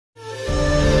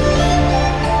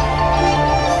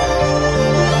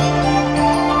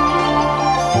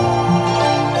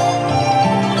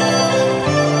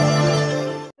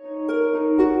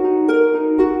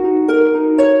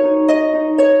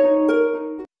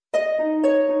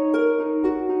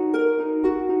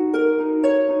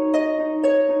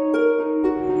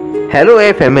Hello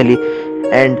family,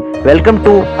 and welcome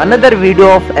to another video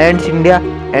of Ants India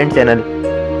Ant channel.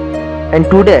 And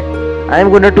today I am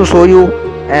going to show you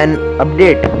an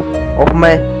update of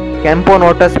my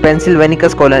Camponotus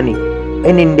pennsylvanicus colony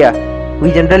in India.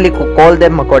 We generally call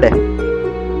them Makode.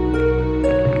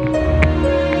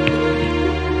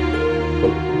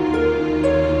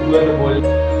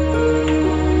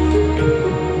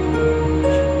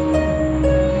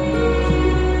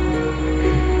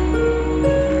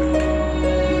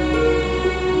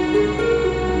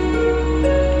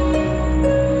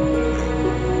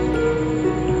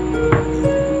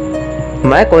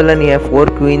 My colony have 4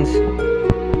 queens,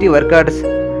 50 workers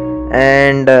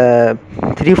and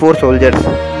 3-4 soldiers,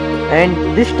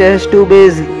 and this test tube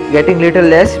is getting little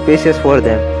less spacious for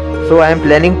them, so I am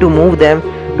planning to move them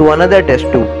to another test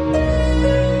tube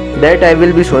that I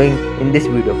will be showing in this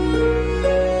video.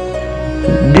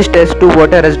 This test tube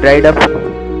water has dried up.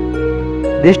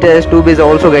 This test tube is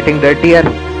also getting dirtier.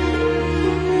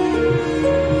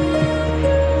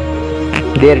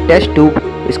 Their test tube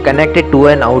is connected to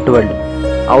an outworld.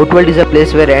 Outworld is a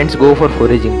place where ants go for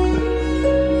foraging.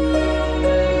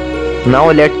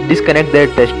 Now let's disconnect their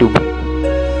test tube.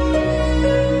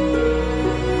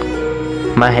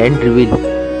 My hand reveal.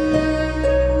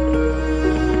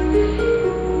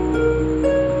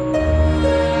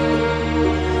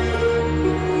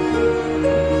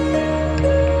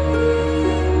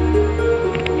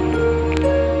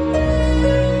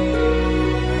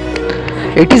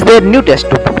 It is their new test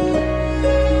tube.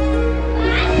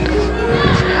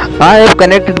 I have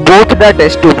connected both the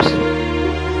test tubes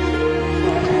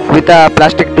with a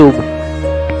plastic tube.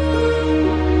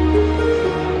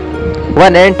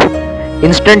 One ant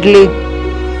instantly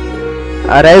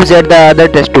arrives at the other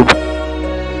test tube.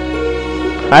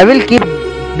 I will keep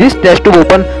this test tube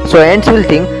open so ants will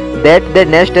think that their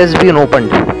nest has been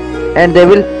opened and they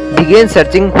will begin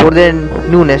searching for their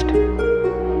new nest.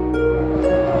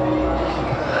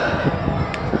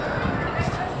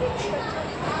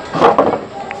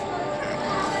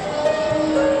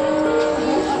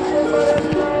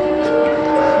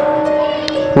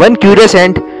 One curious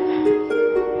ant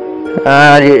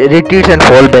retreats and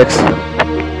fallbacks.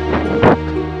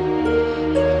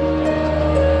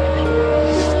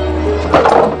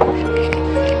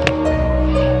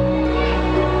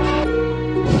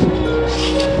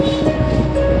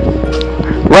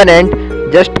 One ant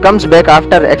just comes back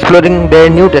after exploring their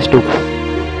new test tube,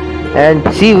 and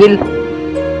she will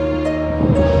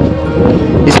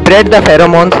spread the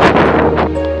pheromones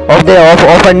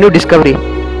of a new discovery.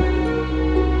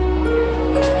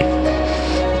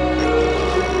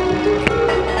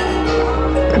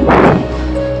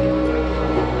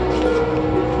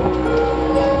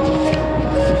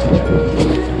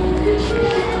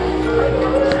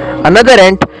 Another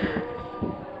ant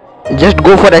just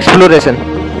go for exploration,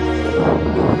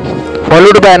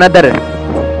 followed by another.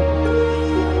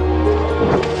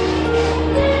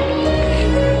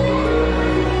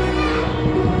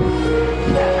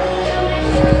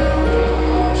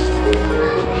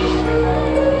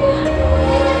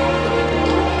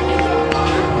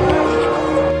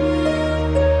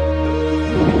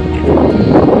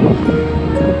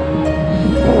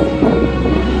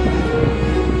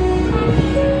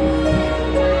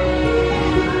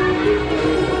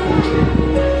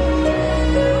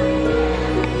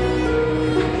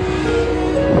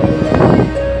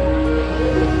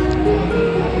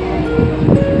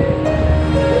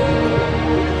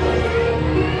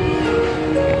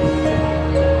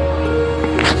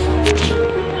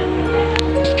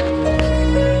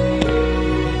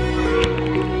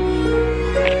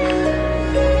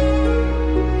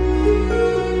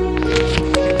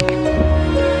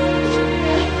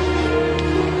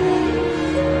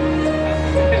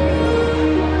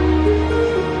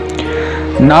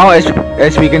 Now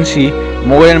as we can see,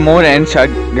 more and more ants are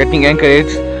getting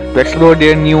encouraged to explore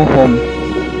their new home.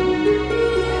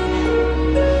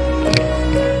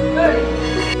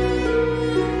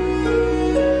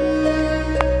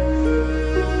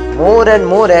 More and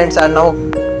more ants are now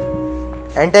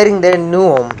entering their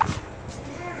new home.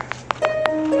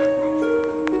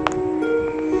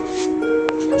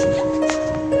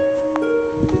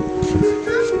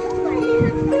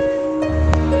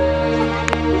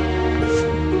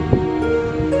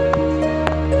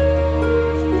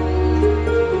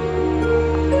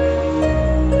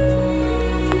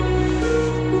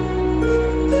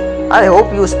 I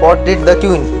hope you spotted the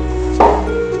queen.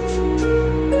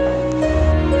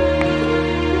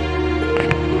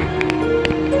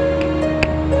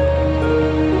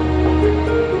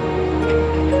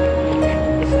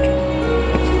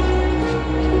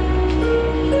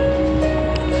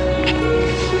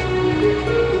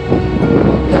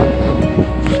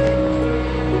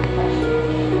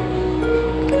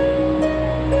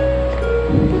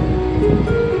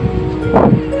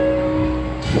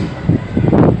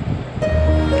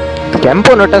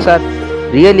 Camponotus are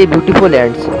really beautiful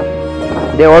ants.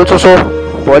 They also show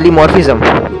polymorphism,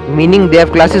 meaning they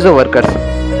have classes of workers,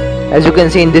 as you can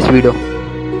see in this video.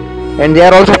 And they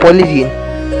are also polygene,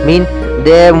 mean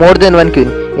they have more than one queen.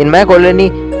 In my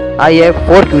colony, I have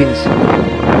 4 queens.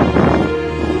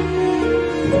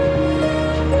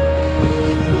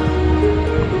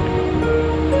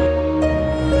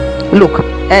 Look,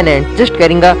 an ant just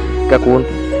carrying a cocoon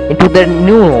into their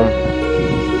new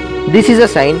home. This is a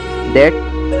sign that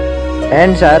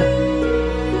ants are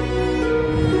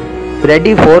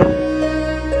ready for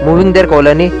moving their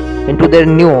colony into their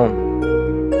new home.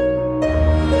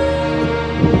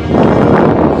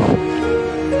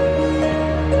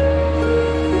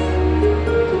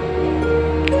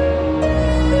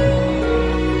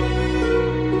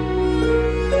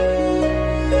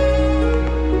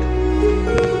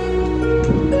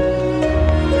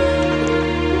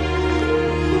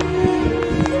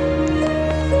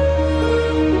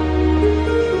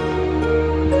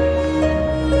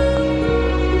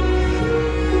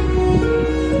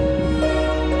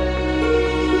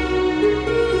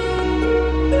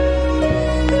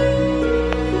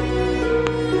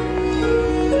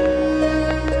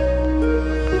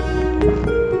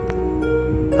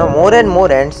 Now more and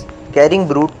more ants carrying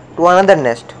brood to another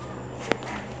nest.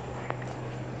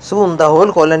 Soon the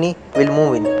whole colony will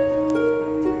move in.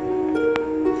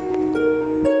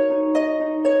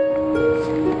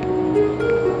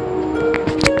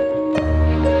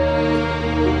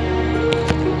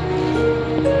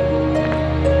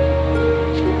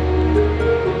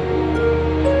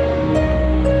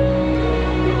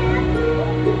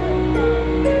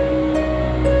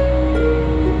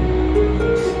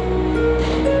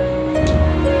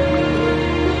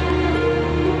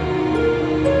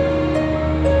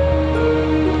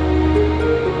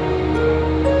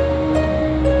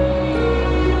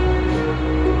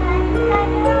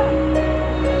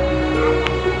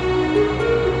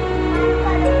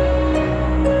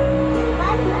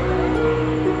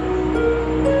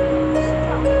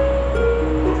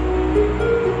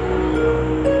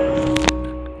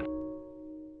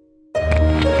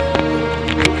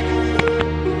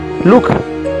 Look,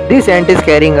 this ant is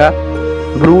carrying a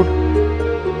brood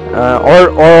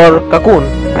or cocoon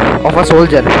of a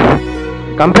soldier.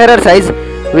 Compare her size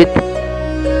with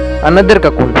another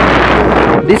cocoon.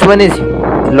 This one is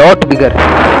lot bigger.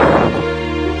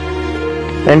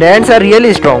 And ants are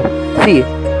really strong. See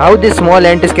how this small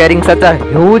ant is carrying such a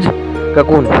huge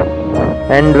cocoon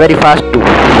and very fast too.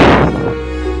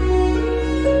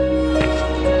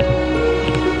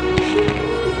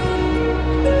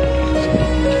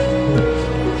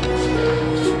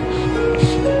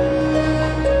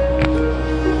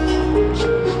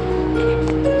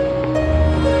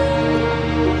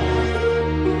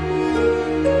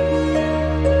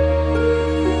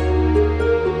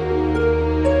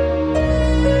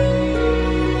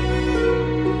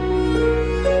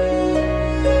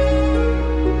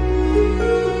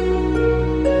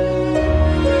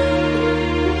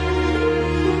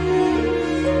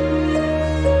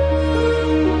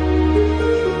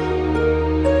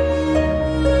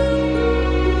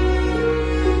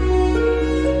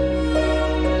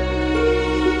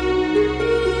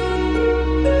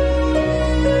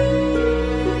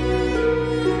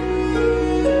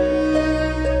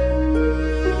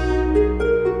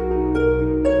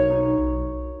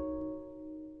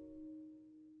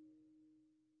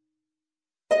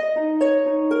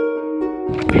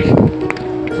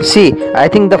 See, I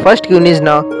think the first queen is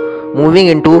now moving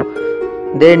into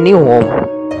their new home.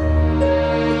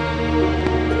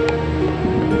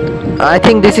 I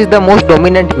think this is the most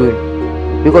dominant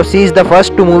queen because she is the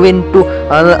first to move into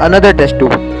another test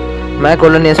tube. My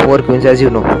colony has 4 queens, as you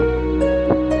know.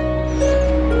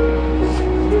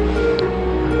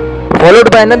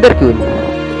 Followed by another queen.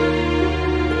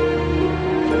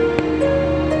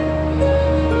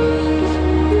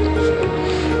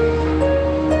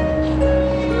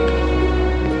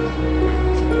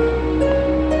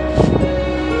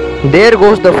 There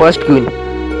goes the first queen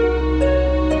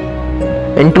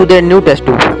into their new test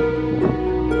tube.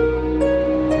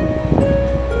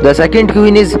 The second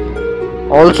queen is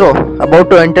also about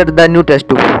to enter the new test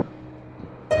tube,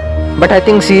 but I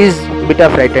think she is a bit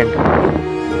frightened.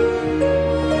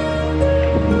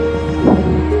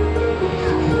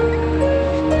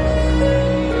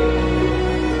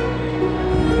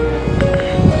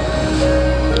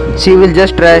 She will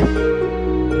just try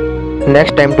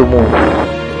next time to move.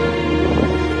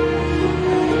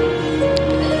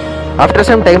 After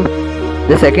some time,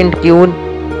 the second queen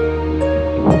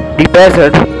prepares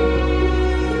her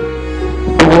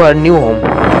to her new home.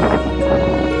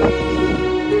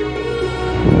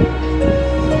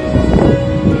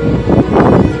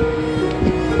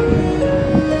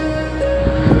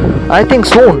 I think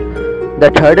soon the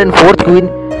third and fourth queen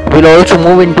will also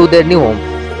move into their new home.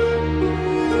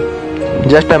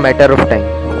 Just a matter of time.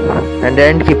 And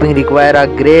ant keeping require a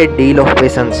great deal of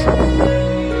patience.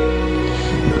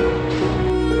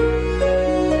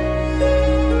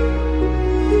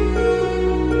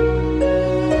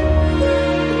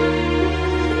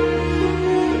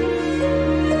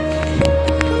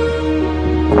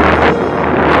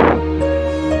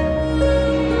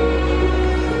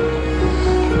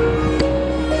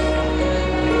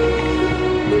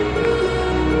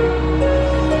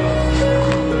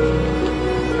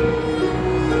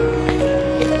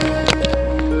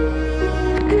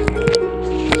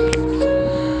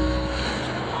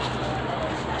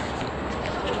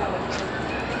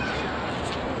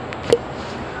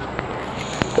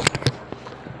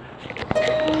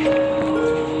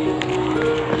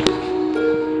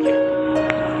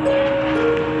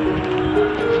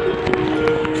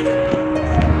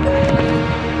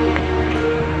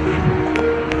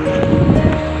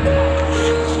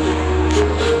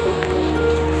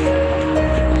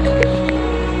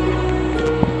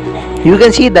 You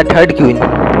can see the third queen,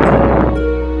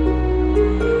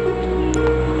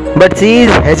 but she is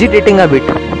hesitating a bit.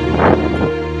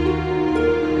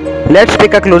 Let's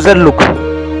take a closer look.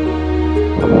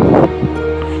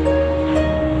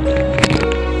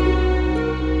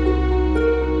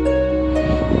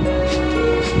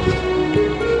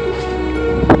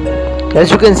 As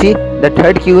you can see, the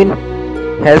third queen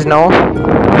has now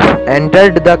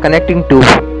entered the connecting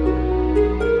tube.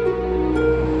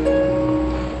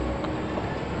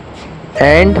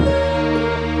 And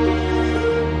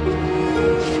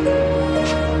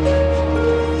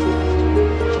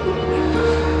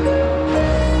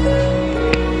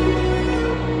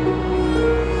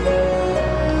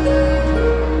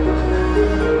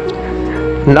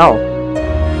now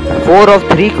 4 of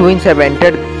 3 queens have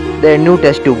entered their new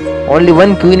test tube. Only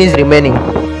one queen is remaining,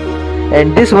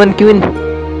 and this one queen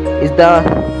is the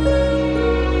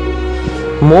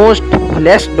most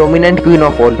less dominant queen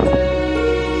of all.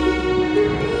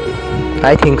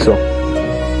 I think so.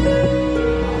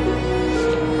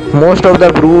 Most of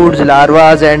the broods,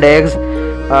 larvae and eggs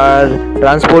are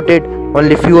transported,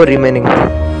 only few are remaining.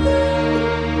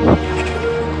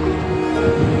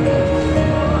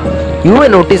 You may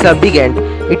notice a big ant.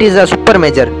 It is a super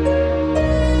major,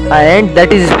 an ant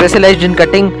that is specialized in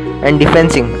cutting and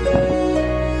defensing.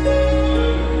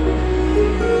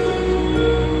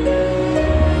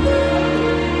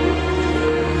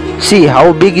 See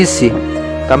how big is she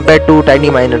compared to tiny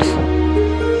miners.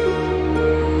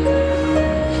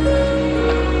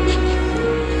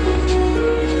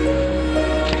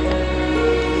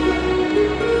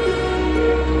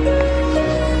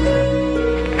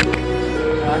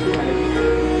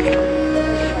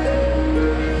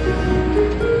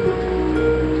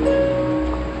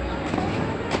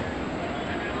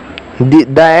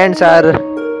 The ants are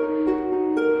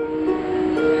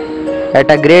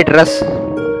at a great rush.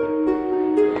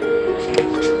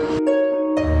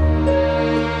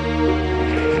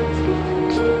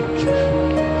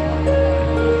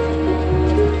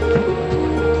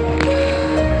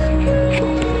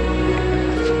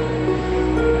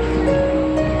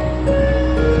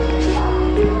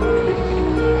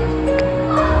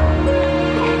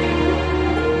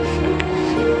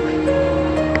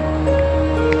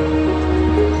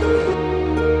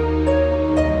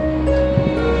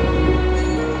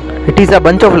 It is a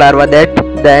bunch of larvae that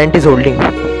the ant is holding.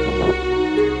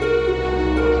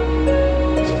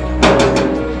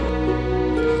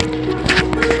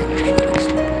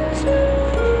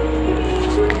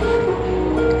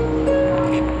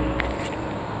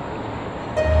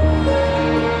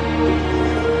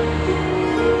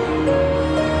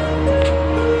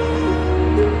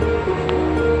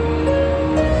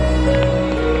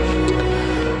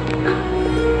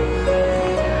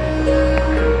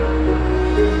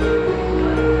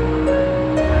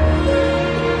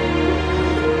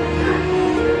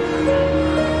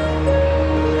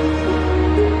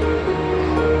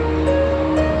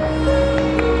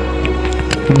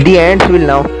 The ants will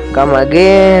now come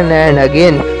again and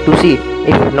again to see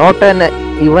if not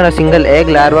even a single egg,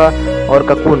 larva or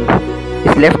cocoon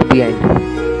is left behind.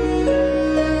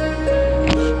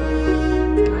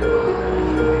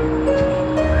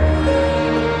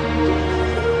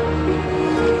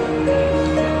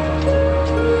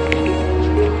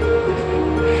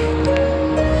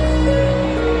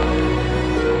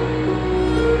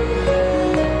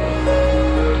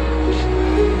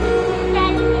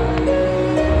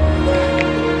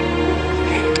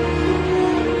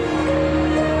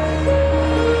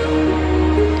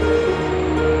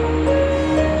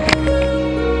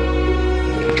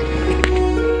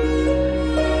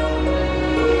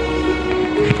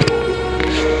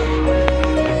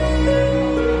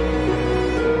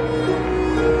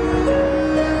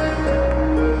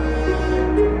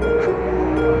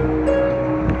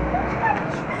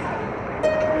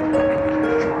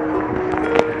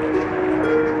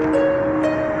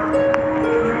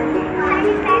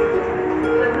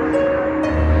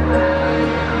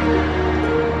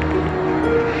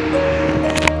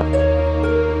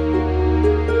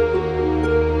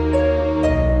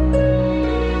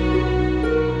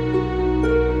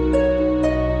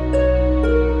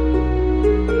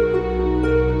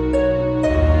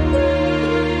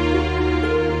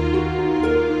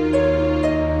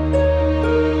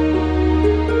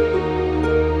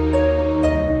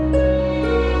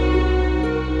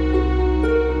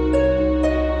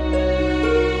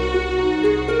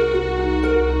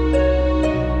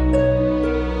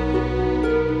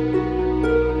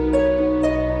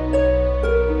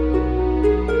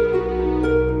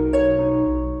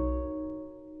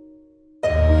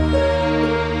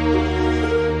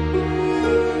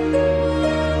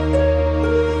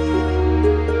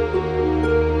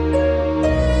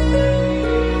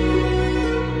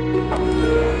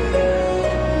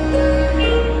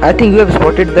 I think you have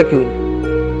spotted the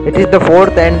queen. It is the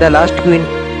fourth and the last queen.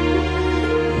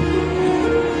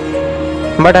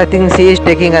 But I think she is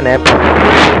taking a nap.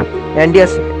 And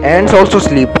yes, ants also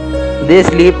sleep. They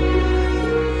sleep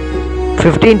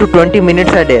 15 to 20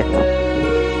 minutes a day.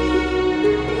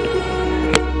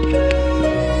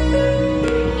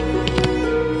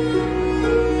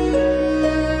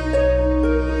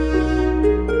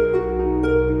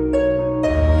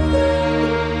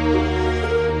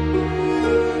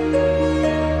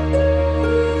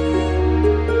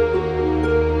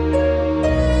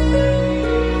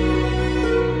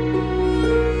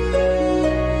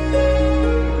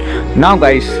 Now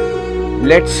guys,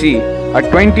 let's see a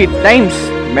 20 times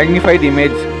magnified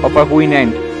image of a queen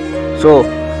ant. So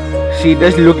she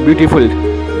does look beautiful,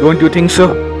 don't you think so?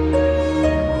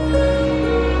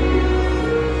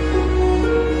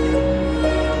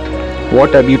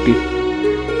 What a beauty.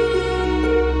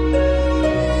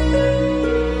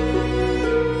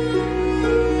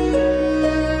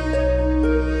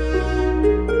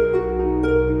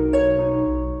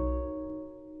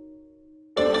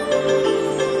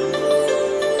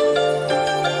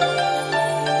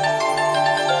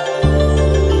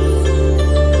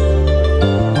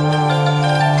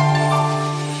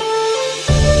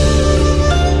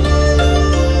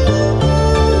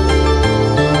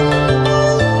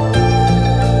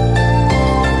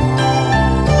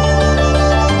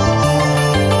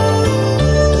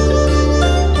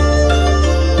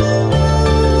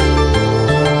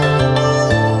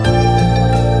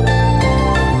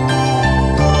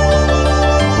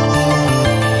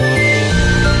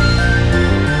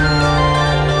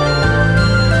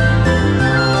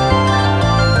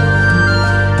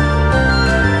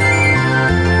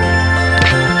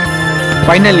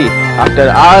 Finally, after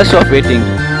hours of waiting,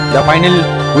 the final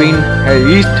queen has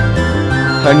reached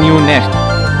her new nest.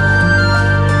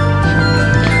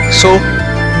 So,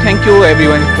 thank you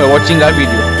everyone for watching our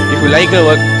video. If you like our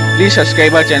work, please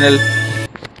subscribe our channel,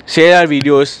 share our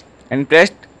videos and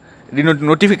press the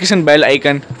notification bell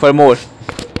icon for more.